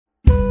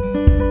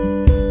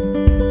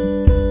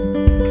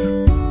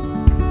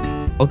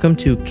Welcome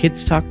to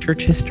Kids Talk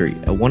Church History,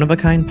 a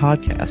one-of-a-kind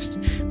podcast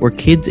where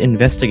kids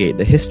investigate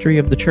the history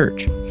of the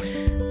church.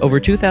 Over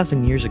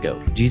 2,000 years ago,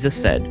 Jesus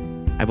said,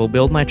 "I will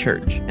build my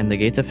church, and the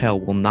gates of hell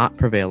will not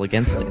prevail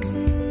against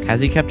it." Has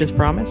he kept his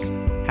promise?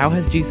 How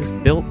has Jesus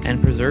built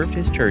and preserved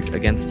his church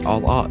against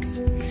all odds?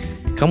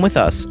 Come with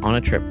us on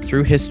a trip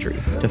through history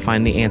to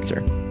find the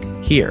answer,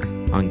 here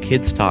on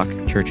Kids Talk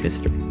Church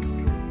History.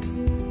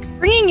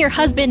 Bringing your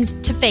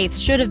husband to faith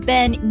should have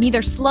been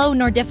neither slow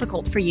nor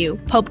difficult for you,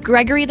 Pope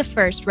Gregory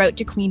I wrote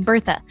to Queen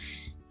Bertha.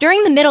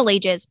 During the Middle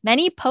Ages,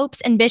 many popes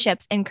and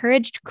bishops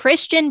encouraged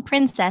Christian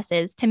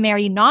princesses to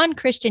marry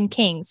non-Christian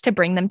kings to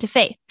bring them to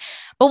faith.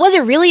 But was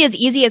it really as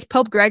easy as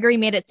Pope Gregory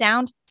made it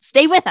sound?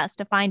 Stay with us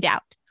to find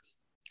out.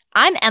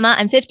 I'm Emma,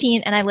 I'm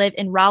 15, and I live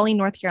in Raleigh,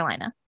 North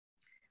Carolina.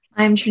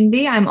 I'm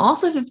Trinity, I'm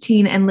also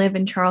 15 and live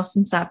in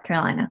Charleston, South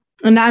Carolina.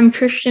 And I'm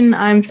Christian,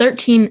 I'm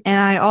 13, and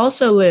I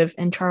also live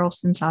in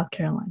Charleston, South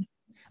Carolina.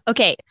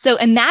 Okay, so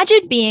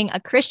imagine being a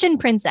Christian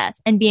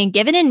princess and being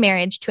given in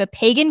marriage to a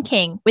pagan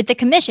king with the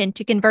commission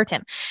to convert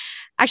him.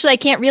 Actually, I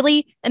can't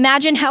really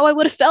imagine how I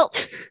would have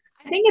felt.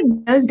 I think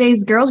in those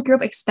days, girls grew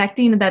up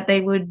expecting that they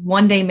would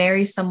one day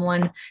marry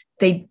someone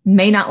they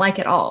may not like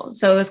at all.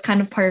 So it was kind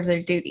of part of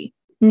their duty.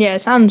 Yeah,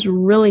 it sounds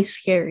really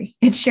scary.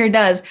 It sure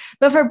does.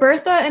 But for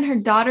Bertha and her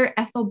daughter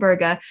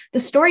Ethelberga,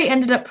 the story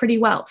ended up pretty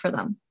well for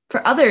them.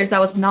 For others, that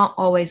was not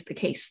always the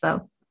case,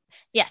 though.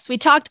 Yes, we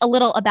talked a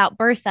little about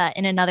Bertha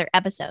in another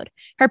episode.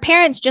 Her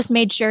parents just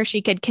made sure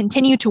she could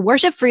continue to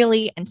worship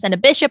freely and send a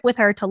bishop with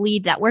her to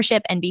lead that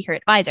worship and be her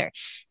advisor.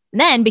 And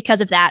then,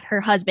 because of that,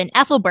 her husband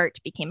Ethelbert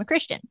became a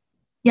Christian.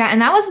 Yeah,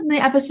 and that was in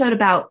the episode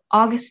about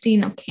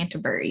Augustine of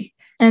Canterbury.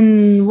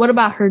 And what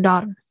about her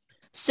daughter?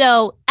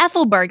 So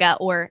Ethelberga,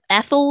 or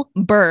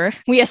Ethelber,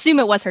 we assume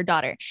it was her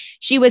daughter.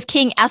 She was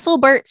King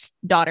Ethelbert's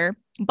daughter,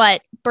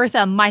 but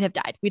Bertha might have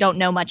died. We don't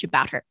know much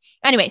about her.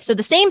 Anyway, so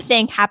the same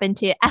thing happened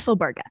to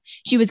Ethelberga.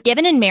 She was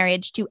given in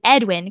marriage to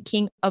Edwin,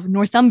 King of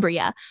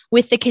Northumbria,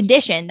 with the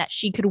condition that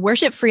she could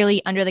worship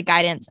freely under the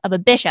guidance of a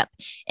bishop,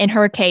 in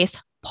her case,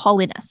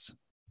 Paulinus.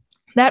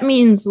 That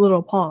means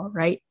little Paul,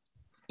 right?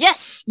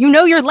 Yes, you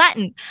know your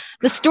Latin.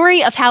 The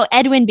story of how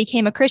Edwin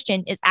became a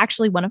Christian is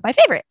actually one of my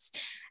favorites.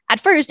 At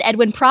first,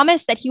 Edwin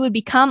promised that he would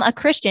become a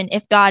Christian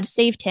if God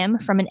saved him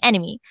from an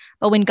enemy.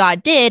 But when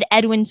God did,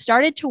 Edwin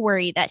started to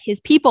worry that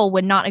his people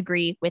would not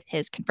agree with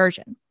his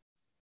conversion.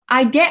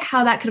 I get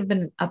how that could have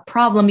been a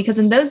problem because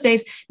in those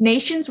days,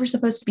 nations were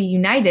supposed to be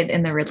united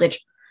in their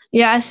religion.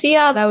 Yeah, I see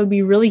how that would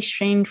be really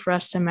strange for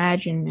us to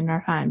imagine in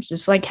our times.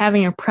 It's like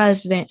having a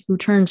president who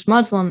turns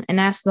Muslim and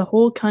asks the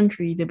whole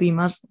country to be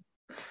Muslim.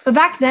 But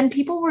back then,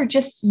 people were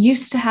just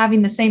used to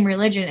having the same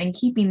religion and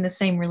keeping the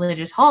same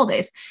religious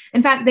holidays.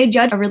 In fact, they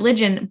judged a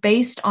religion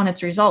based on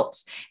its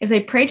results. If they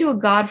prayed to a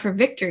god for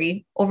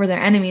victory over their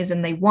enemies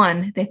and they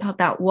won, they thought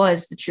that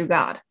was the true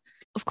God.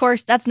 Of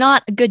course, that's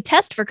not a good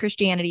test for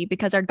Christianity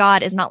because our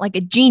God is not like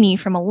a genie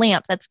from a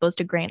lamp that's supposed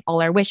to grant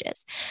all our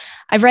wishes.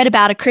 I've read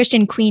about a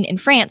Christian queen in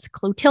France,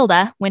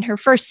 Clotilda, when her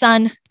first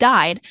son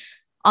died.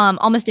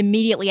 Almost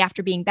immediately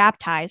after being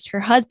baptized,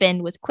 her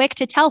husband was quick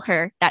to tell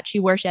her that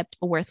she worshipped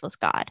a worthless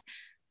god.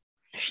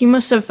 She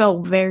must have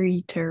felt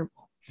very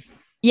terrible.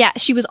 Yeah,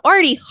 she was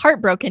already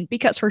heartbroken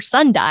because her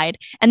son died,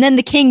 and then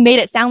the king made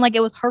it sound like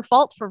it was her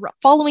fault for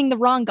following the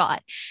wrong god.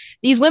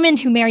 These women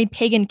who married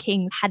pagan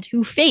kings had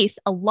to face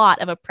a lot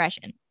of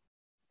oppression.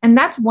 And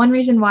that's one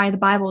reason why the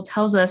Bible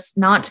tells us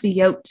not to be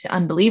yoked to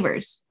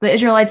unbelievers. The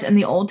Israelites in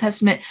the Old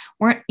Testament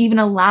weren't even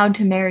allowed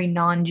to marry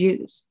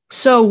non-Jews.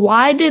 So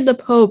why did the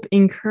Pope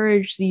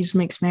encourage these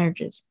mixed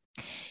marriages?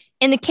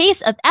 In the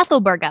case of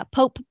Ethelberga,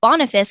 Pope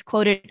Boniface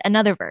quoted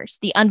another verse,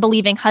 "The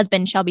unbelieving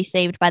husband shall be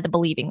saved by the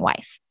believing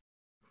wife."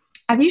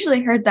 I've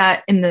usually heard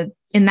that in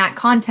that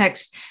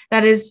context,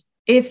 that is,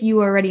 if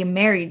you are already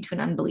married to an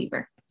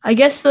unbeliever. I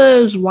guess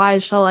those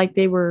wives felt like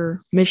they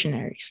were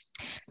missionaries.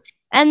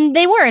 And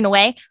they were in a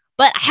way,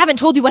 but I haven't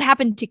told you what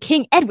happened to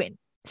King Edwin.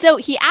 So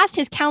he asked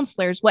his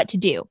counselors what to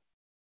do.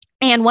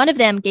 And one of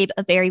them gave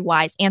a very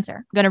wise answer.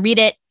 I'm going to read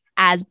it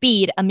as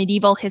Bede, a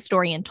medieval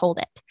historian, told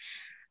it.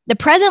 "The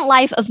present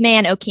life of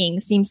man, O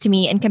king, seems to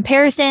me, in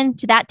comparison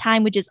to that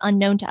time which is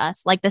unknown to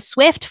us, like the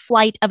swift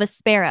flight of a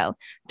sparrow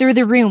through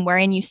the room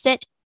wherein you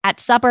sit at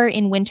supper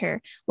in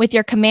winter, with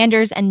your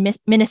commanders and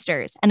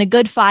ministers, and a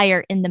good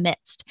fire in the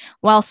midst,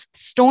 whilst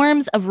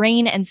storms of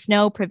rain and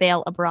snow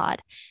prevail abroad.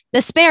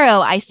 The sparrow,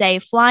 I say,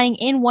 flying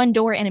in one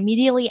door and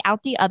immediately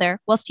out the other,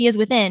 whilst he is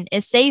within,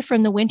 is safe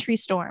from the wintry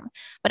storm.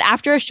 But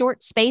after a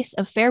short space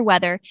of fair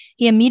weather,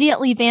 he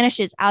immediately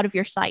vanishes out of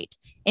your sight,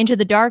 into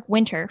the dark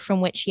winter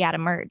from which he had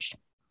emerged.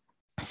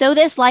 So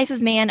this life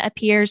of man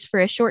appears for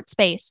a short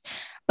space,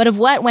 but of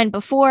what went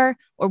before,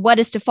 or what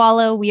is to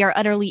follow, we are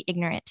utterly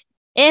ignorant.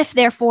 If,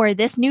 therefore,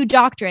 this new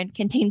doctrine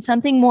contains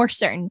something more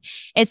certain,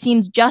 it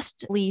seems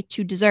justly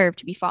to deserve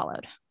to be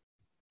followed."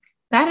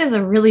 That is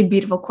a really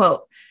beautiful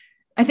quote.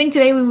 I think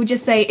today we would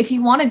just say, if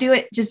you want to do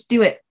it, just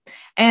do it.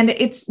 And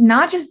it's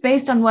not just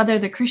based on whether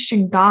the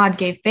Christian God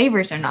gave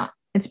favors or not.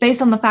 It's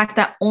based on the fact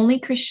that only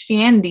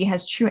Christianity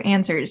has true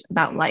answers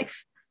about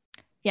life.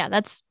 Yeah,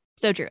 that's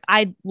So true.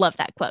 I love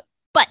that quote.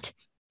 But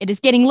it is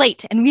getting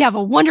late, and we have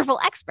a wonderful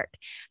expert,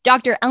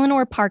 Dr.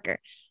 Eleanor Parker,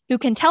 who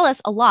can tell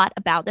us a lot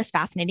about this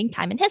fascinating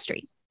time in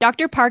history.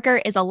 Dr.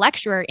 Parker is a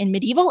lecturer in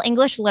medieval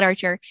English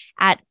literature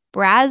at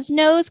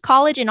Brasenose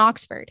College in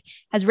Oxford,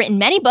 has written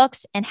many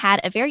books, and had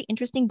a very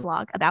interesting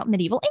blog about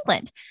medieval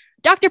England.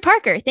 Dr.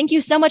 Parker, thank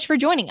you so much for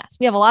joining us.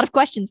 We have a lot of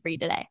questions for you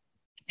today.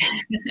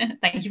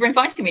 Thank you for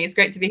inviting me. It's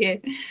great to be here.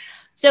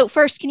 So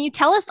first, can you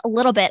tell us a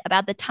little bit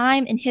about the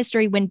time in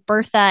history when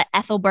Bertha,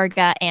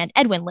 Ethelberga, and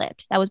Edwin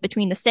lived? That was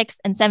between the 6th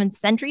and 7th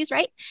centuries,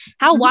 right?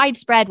 How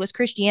widespread was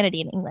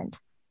Christianity in England?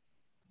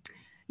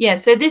 Yeah,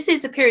 so this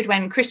is a period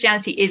when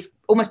Christianity is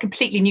almost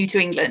completely new to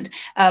England.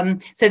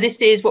 So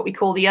this is what we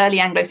call the early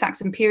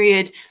Anglo-Saxon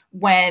period,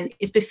 when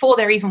it's before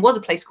there even was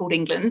a place called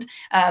England.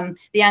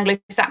 The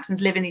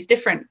Anglo-Saxons live in these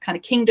different kind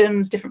of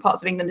kingdoms, different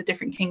parts of England are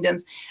different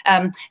kingdoms.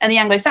 And the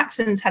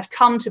Anglo-Saxons had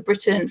come to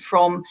Britain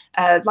from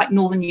like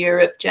Northern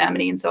Europe,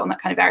 Germany, and so on, that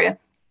kind of area.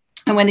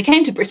 And when they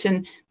came to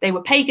Britain, they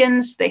were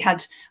pagans. They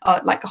had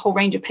like a whole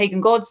range of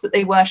pagan gods that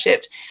they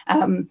worshipped.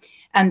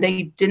 And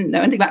they didn't know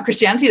anything about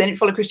Christianity. They didn't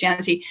follow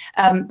Christianity.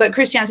 But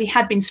Christianity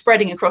had been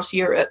spreading across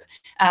Europe.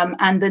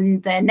 And then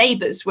their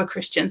neighbours were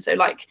Christian. So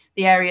like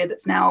the area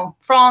that's now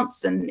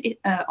France and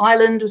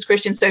Ireland was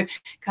Christian. So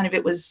kind of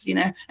it was, you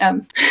know,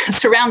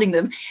 surrounding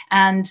them.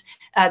 And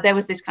there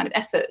was this kind of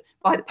effort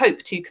by the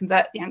Pope to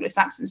convert the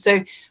Anglo-Saxons.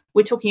 So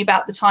we're talking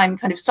about the time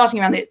kind of starting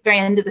around the very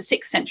end of the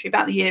 6th century,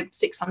 about the year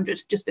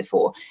 600, just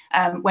before,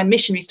 when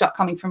missionaries start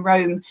coming from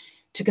Rome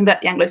to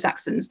convert the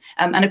Anglo-Saxons.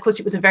 And of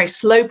course, it was a very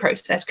slow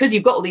process because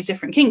you've got all these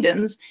different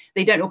kingdoms.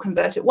 They don't all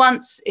convert at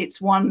once.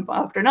 It's one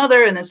after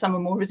another, and then some are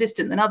more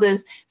resistant than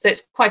others. So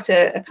it's quite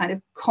a kind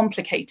of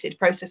complicated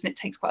process, and it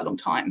takes quite a long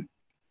time.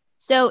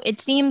 So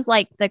it seems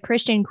like the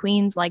Christian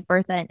queens like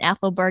Bertha and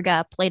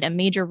Ethelberga played a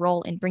major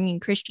role in bringing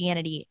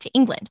Christianity to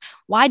England.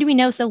 Why do we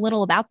know so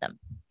little about them?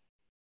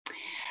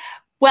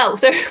 Well,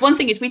 so one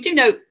thing is we do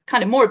know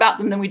kind of more about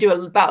them than we do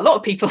about a lot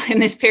of people in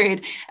this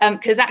period,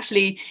 because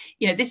actually,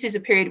 you know, this is a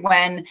period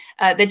when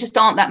there just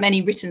aren't that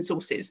many written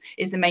sources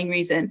is the main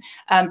reason,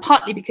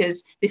 partly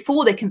because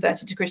before they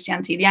converted to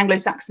Christianity, the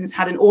Anglo-Saxons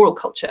had an oral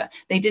culture.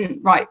 They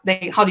didn't write,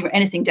 they hardly wrote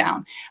anything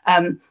down.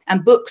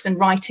 And books and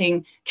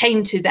writing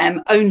came to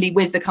them only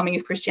with the coming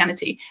of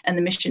Christianity and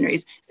the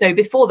missionaries. So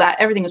before that,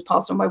 everything was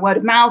passed on by word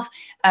of mouth.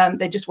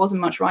 There just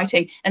wasn't much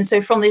writing. And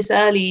so from this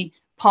early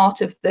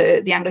part of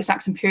the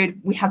Anglo-Saxon period,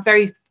 we have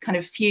very kind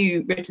of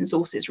few written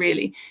sources,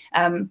 really.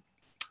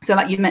 So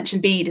like you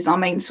mentioned, Bede is our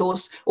main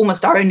source,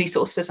 almost our only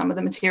source for some of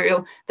the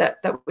material that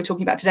we're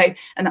talking about today.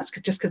 And that's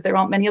just because there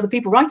aren't many other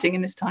people writing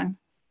in this time.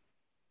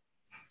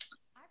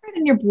 I read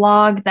in your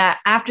blog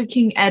that after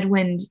King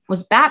Edwin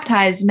was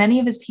baptized, many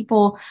of his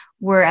people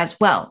were as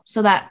well,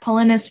 so that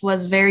Paulinus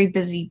was very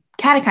busy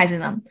catechizing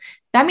them.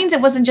 That means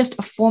it wasn't just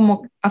a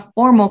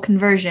formal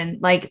conversion,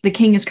 like the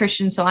king is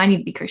Christian, so I need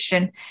to be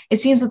Christian. It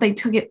seems that they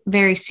took it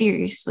very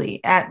seriously,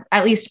 at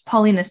least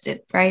Paulinus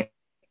did, right?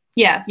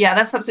 Yeah,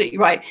 that's absolutely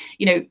right.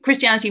 You know,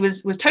 Christianity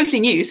was totally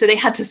new, so they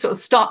had to sort of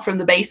start from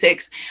the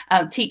basics,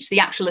 teach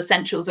the actual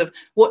essentials of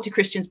what do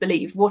Christians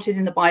believe, what is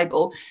in the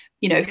Bible,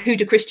 you know, who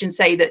do Christians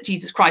say that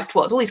Jesus Christ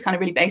was, all these kind of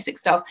really basic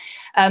stuff.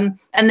 And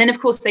then, of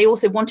course, they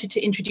also wanted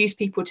to introduce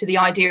people to the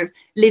idea of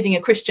living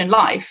a Christian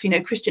life, you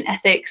know, Christian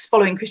ethics,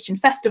 following Christian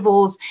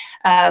festivals,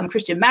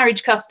 Christian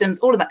marriage customs,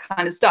 all of that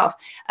kind of stuff.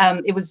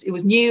 It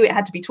was new, it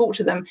had to be taught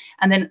to them.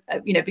 And then,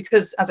 you know,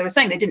 because, as I was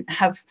saying, they didn't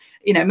have,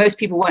 you know, most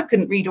people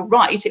couldn't read or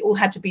write, it all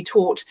had to be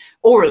taught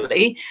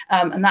orally.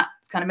 And that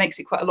kind of makes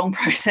it quite a long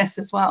process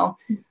as well.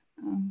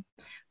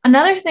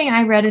 Another thing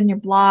I read in your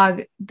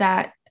blog,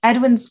 that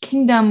Edwin's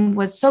kingdom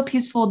was so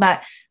peaceful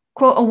that,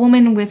 quote, a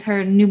woman with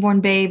her newborn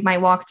babe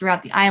might walk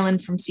throughout the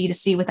island from sea to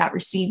sea without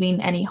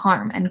receiving any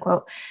harm, end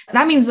quote.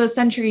 That means those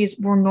centuries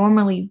were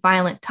normally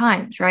violent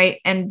times, right?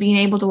 And being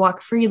able to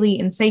walk freely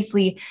and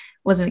safely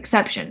was an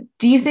exception.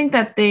 Do you think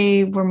that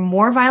they were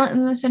more violent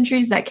in the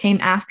centuries that came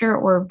after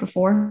or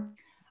before?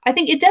 I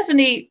think it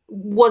definitely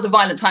was a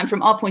violent time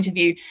from our point of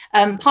view,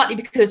 partly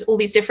because all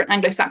these different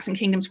Anglo-Saxon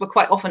kingdoms were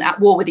quite often at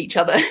war with each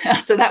other.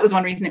 So that was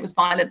one reason it was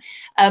violent.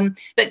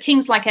 But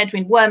kings like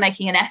Edwin were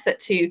making an effort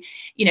to,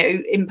 you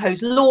know,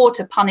 impose law,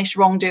 to punish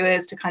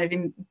wrongdoers, to kind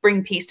of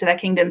bring peace to their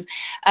kingdoms.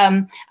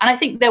 And I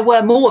think there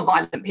were more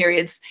violent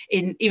periods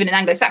even in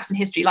Anglo-Saxon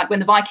history, like when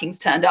the Vikings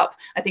turned up.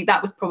 I think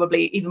that was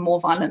probably even more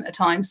violent at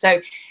times. So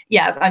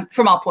yeah,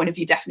 from our point of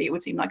view, definitely it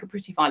would seem like a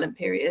pretty violent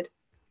period.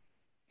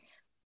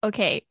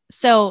 Okay,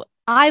 so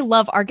I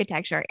love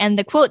architecture, and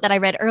the quote that I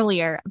read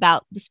earlier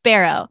about the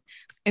sparrow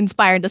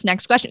inspired this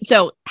next question.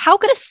 So how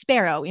could a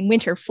sparrow in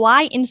winter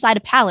fly inside a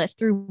palace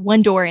through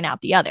one door and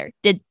out the other?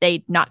 Did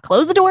they not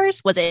close the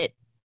doors? Was it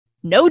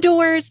no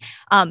doors?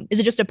 Is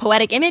it just a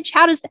poetic image?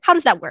 How does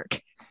that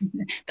work?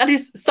 That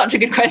is such a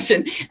good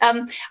question.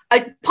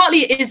 Partly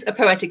it is a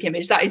poetic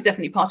image. That is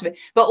definitely part of it.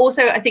 But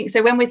also I think,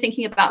 so when we're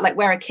thinking about like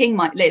where a king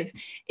might live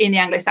in the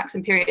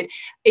Anglo-Saxon period,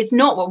 it's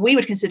not what we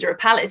would consider a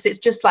palace. It's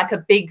just like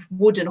a big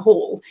wooden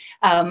hall.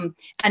 And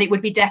it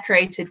would be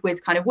decorated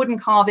with kind of wooden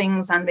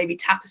carvings and maybe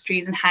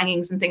tapestries and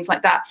hangings and things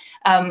like that.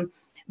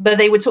 but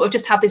they would sort of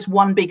just have this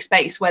one big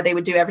space where they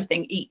would do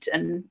everything, eat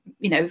and,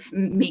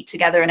 meet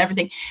together and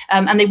everything.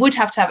 And they would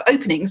have to have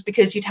openings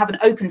because you'd have an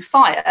open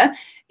fire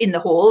in the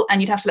hall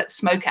and you'd have to let the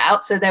smoke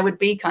out. So there would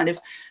be kind of,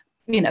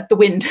 the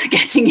wind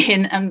getting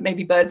in and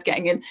maybe birds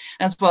getting in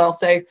as well.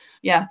 So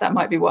yeah, that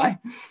might be why.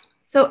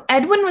 So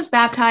Edwin was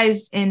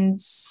baptized in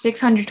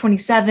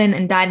 627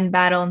 and died in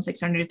battle in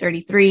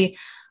 633.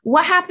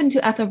 What happened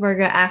to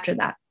Ethelberga after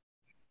that?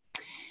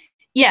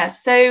 Yeah,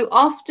 so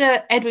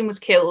after Edwin was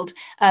killed,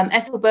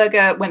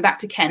 Ethelberga went back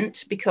to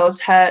Kent because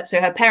her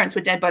parents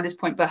were dead by this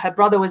point, but her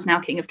brother was now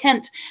king of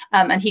Kent,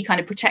 and he kind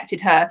of protected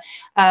her.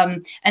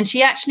 And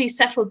she actually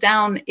settled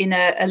down in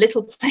a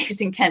little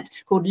place in Kent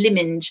called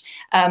Lyminge,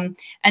 and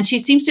she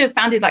seems to have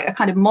founded like a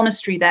kind of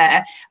monastery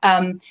there.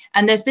 And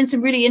there's been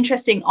some really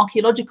interesting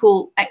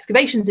archaeological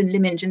excavations in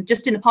Lyminge, and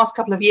just in the past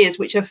couple of years,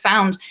 which have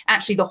found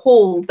actually the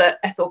hall that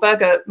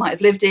Ethelberga might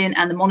have lived in,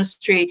 and the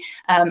monastery,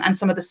 and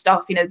some of the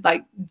stuff,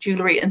 like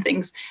jewelry and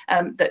things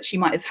that she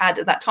might have had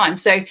at that time.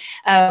 So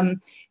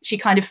she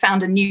kind of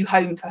found a new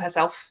home for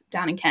herself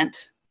down in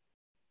Kent.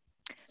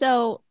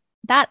 So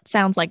that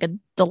sounds like a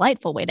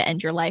delightful way to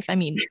end your life. I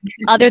mean,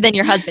 other than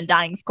your husband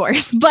dying, of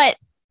course. But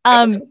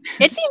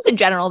it seems in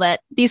general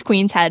that these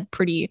queens had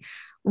pretty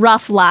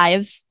rough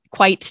lives,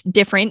 quite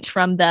different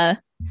from the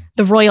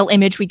royal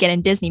image we get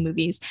in Disney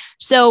movies.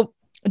 So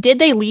did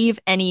they leave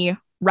any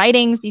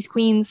writings, these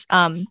queens,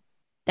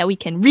 that we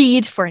can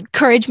read for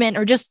encouragement,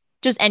 or just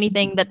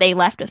anything that they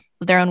left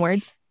with their own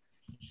words?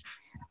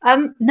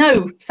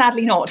 No,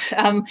 sadly not.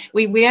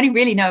 We only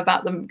really know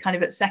about them kind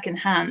of at second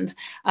hand.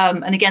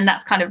 And again,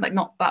 that's kind of like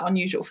not that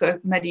unusual for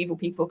medieval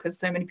people because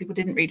so many people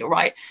didn't read or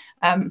write.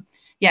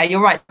 Yeah,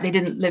 you're right. They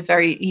didn't live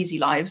very easy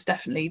lives,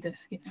 definitely.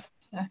 It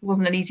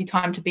wasn't an easy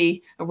time to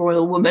be a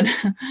royal woman.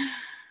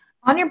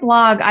 On your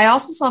blog, I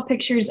also saw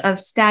pictures of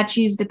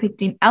statues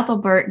depicting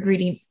Ethelbert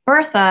greeting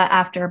Bertha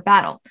after a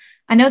battle.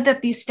 I know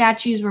that these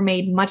statues were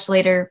made much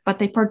later, but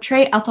they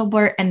portray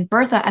Ethelbert and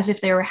Bertha as if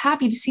they were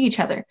happy to see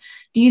each other.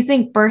 Do you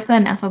think Bertha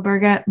and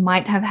Ethelberga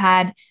might have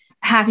had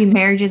happy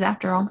marriages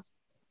after all?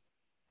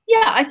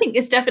 Yeah, I think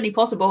it's definitely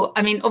possible.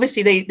 I mean,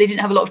 obviously they didn't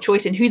have a lot of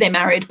choice in who they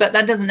married, but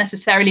that doesn't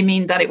necessarily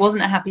mean that it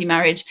wasn't a happy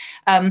marriage.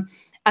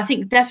 I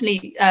think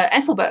definitely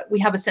Ethelbert, we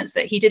have a sense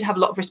that he did have a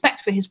lot of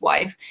respect for his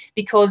wife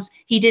because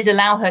he did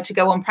allow her to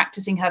go on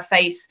practicing her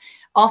faith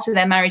after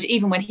their marriage.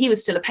 Even when he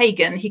was still a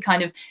pagan, he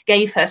kind of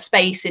gave her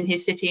space in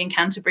his city in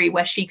Canterbury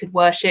where she could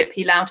worship.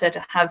 He allowed her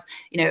to have,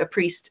 a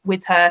priest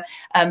with her.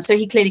 So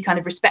he clearly kind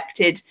of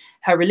respected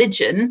her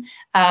religion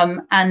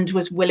and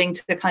was willing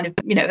to kind of,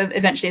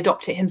 eventually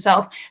adopt it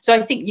himself. So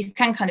I think you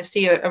can kind of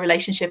see a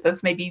relationship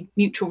of maybe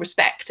mutual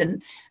respect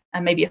and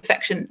maybe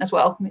affection as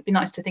well. It'd be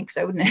nice to think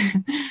so, wouldn't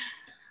it?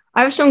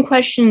 I have some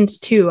questions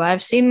too.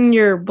 I've seen in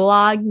your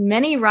blog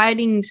many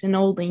writings in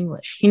Old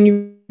English. Can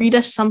you read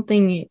us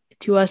something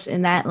to us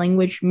in that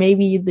language,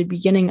 maybe the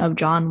beginning of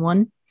John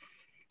 1?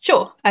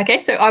 Sure. Okay,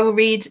 so I will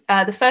read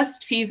the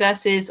first few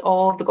verses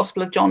of the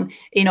Gospel of John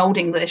in Old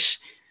English.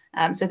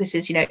 So this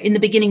is, in the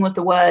beginning was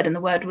the Word, and the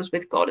Word was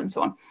with God, and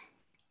so on.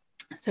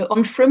 So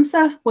on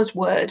Frumtha was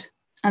Word,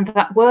 and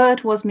that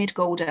Word was mid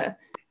Golda,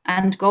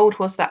 and gold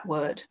was that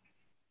Word.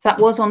 That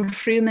was on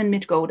Frumen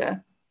mid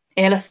Golda.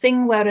 Ele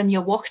thing wherein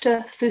je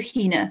wachte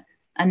thuhine,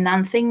 and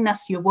nan thing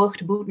nas je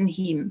worked boeten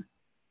him.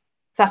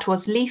 That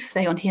was leaf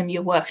they on him je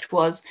worked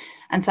was,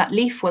 and that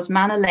leaf was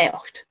manna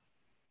leocht.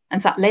 And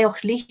that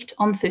leocht licht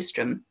on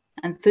thustrum,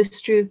 and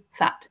thustru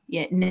that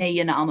je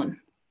ne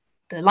namen.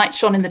 The light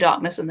shone in the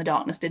darkness, and the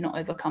darkness did not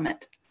overcome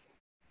it.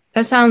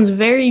 That sounds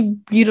very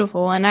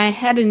beautiful. And I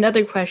had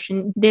another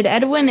question. Did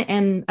Edwin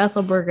and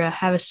Ethelberga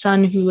have a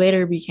son who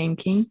later became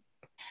king?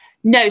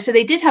 No, so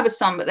they did have a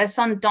son, but their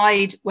son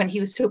died when he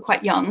was still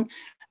quite young.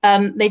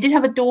 They did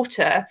have a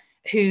daughter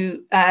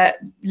who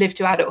lived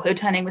to adulthood.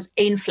 Her name was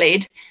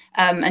Eanfled,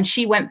 and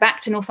she went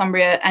back to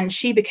Northumbria and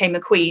she became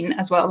a queen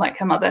as well, like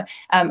her mother.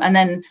 And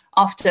then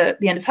after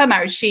the end of her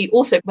marriage, she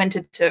also went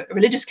into a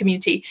religious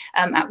community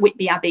at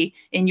Whitby Abbey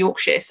in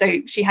Yorkshire.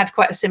 So she had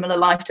quite a similar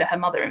life to her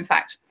mother, in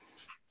fact.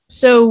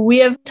 So we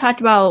have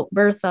talked about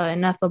Bertha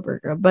and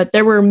Ethelberga, but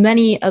there were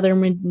many other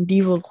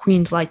medieval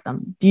queens like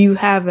them. Do you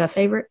have a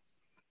favorite?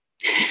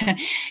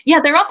 Yeah,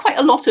 there are quite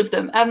a lot of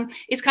them.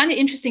 It's kind of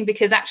interesting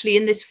because actually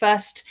in this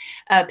first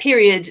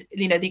period,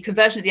 the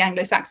conversion of the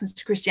Anglo-Saxons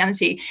to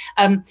Christianity,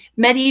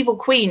 medieval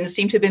queens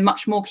seem to have been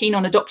much more keen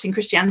on adopting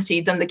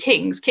Christianity than the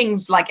kings.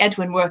 Kings like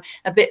Edwin were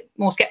a bit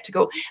more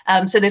skeptical.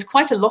 So there's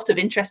quite a lot of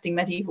interesting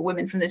medieval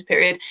women from this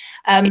period.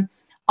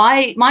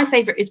 My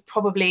favourite is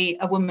probably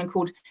a woman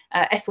called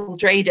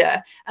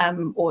Etheldreda,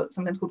 or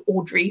sometimes called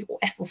Audrey or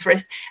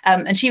Ethelfrith,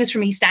 and she was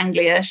from East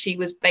Anglia. She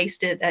was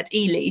based at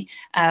Ely.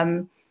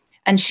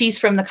 And she's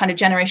from the kind of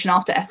generation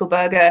after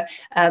Ethelberga.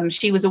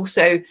 She was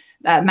also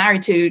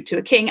married to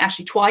a king,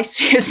 actually twice.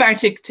 She was married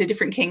to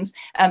different kings.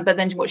 But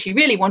then what she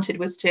really wanted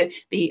was to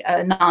be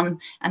a nun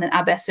and an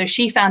abbess. So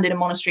she founded a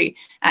monastery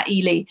at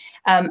Ely.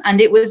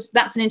 And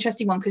that's an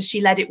interesting one because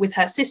she led it with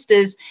her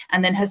sisters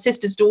and then her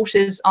sisters'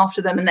 daughters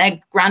after them and their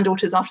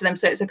granddaughters after them.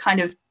 So it's a kind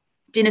of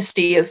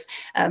dynasty of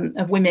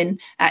women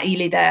at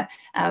Ely there.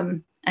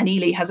 And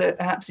Ely has an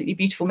absolutely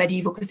beautiful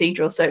medieval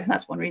cathedral. So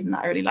that's one reason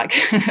that I really like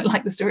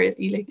like the story of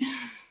Ely.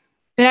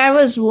 And I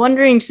was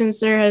wondering, since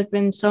there have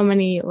been so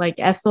many like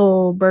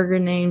Ethelburger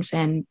names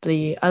and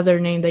the other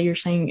name that you're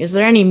saying, is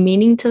there any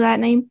meaning to that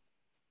name?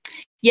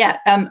 Yeah,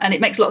 and it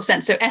makes a lot of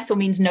sense. So Ethel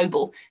means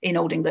noble in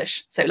Old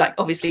English. So like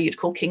obviously you'd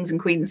call kings and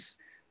queens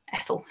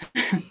Ethel.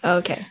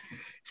 Okay.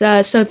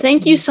 So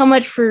thank you so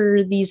much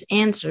for these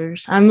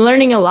answers. I'm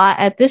learning a lot.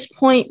 At this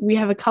point, we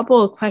have a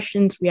couple of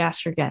questions we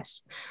asked our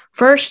guests.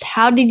 First,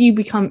 how did you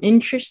become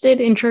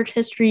interested in church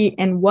history,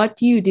 and what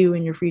do you do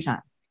in your free time?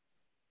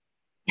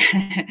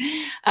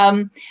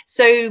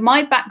 So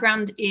my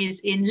background is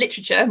in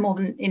literature more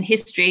than in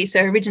history.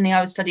 So originally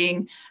I was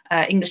studying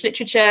English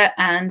literature,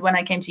 and when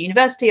I came to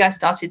university I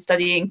started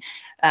studying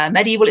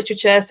medieval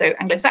literature, so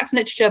Anglo-Saxon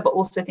literature, but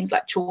also things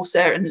like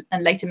Chaucer and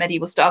later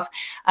medieval stuff.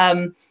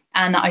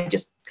 And I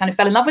just kind of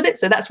fell in love with it.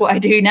 So that's what I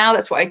do now.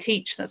 That's what I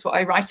teach. That's what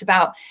I write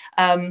about.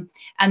 And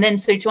then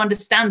so to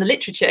understand the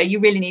literature,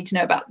 you really need to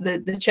know about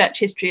the church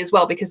history as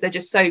well, because they're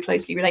just so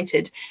closely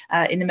related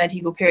in the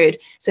medieval period.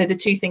 So the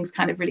two things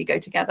kind of really go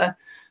together.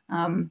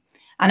 And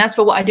as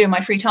for what I do in my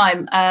free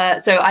time,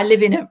 so I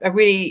live in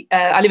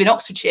I live in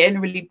Oxfordshire, in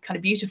a really kind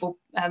of beautiful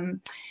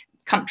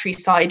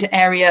countryside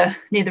area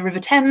near the River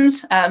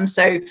Thames.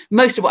 So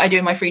most of what I do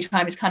in my free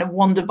time is kind of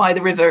wander by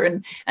the river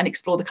and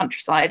explore the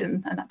countryside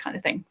and that kind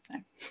of thing. So.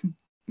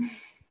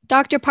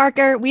 Dr.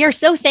 Parker, we are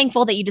so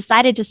thankful that you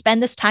decided to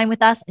spend this time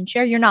with us and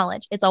share your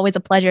knowledge. It's always a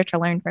pleasure to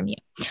learn from you.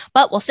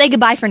 But we'll say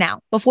goodbye for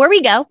now. Before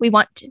we go, we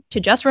want to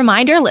just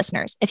remind our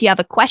listeners, if you have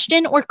a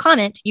question or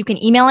comment, you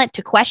can email it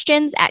to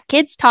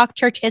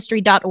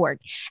questions@kidstalkchurchhistory.org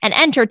and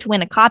enter to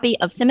win a copy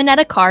of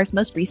Simonetta Carr's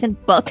most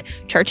recent book,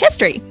 Church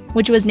History,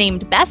 which was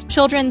named Best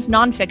Children's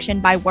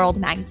Nonfiction by World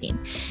Magazine.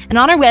 And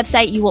on our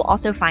website, you will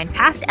also find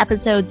past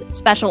episodes,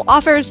 special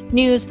offers,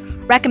 news,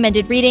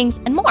 recommended readings,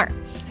 and more.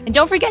 And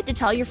don't forget to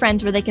tell your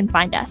friends where they can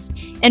find us.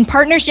 In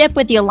partnership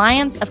with the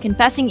Alliance of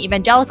Confessing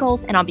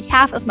Evangelicals and on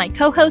behalf of my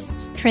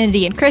co-hosts,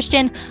 Trinity and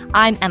Christian,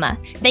 I'm Emma.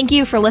 Thank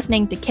you for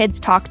listening to Kids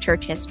Talk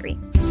Church History.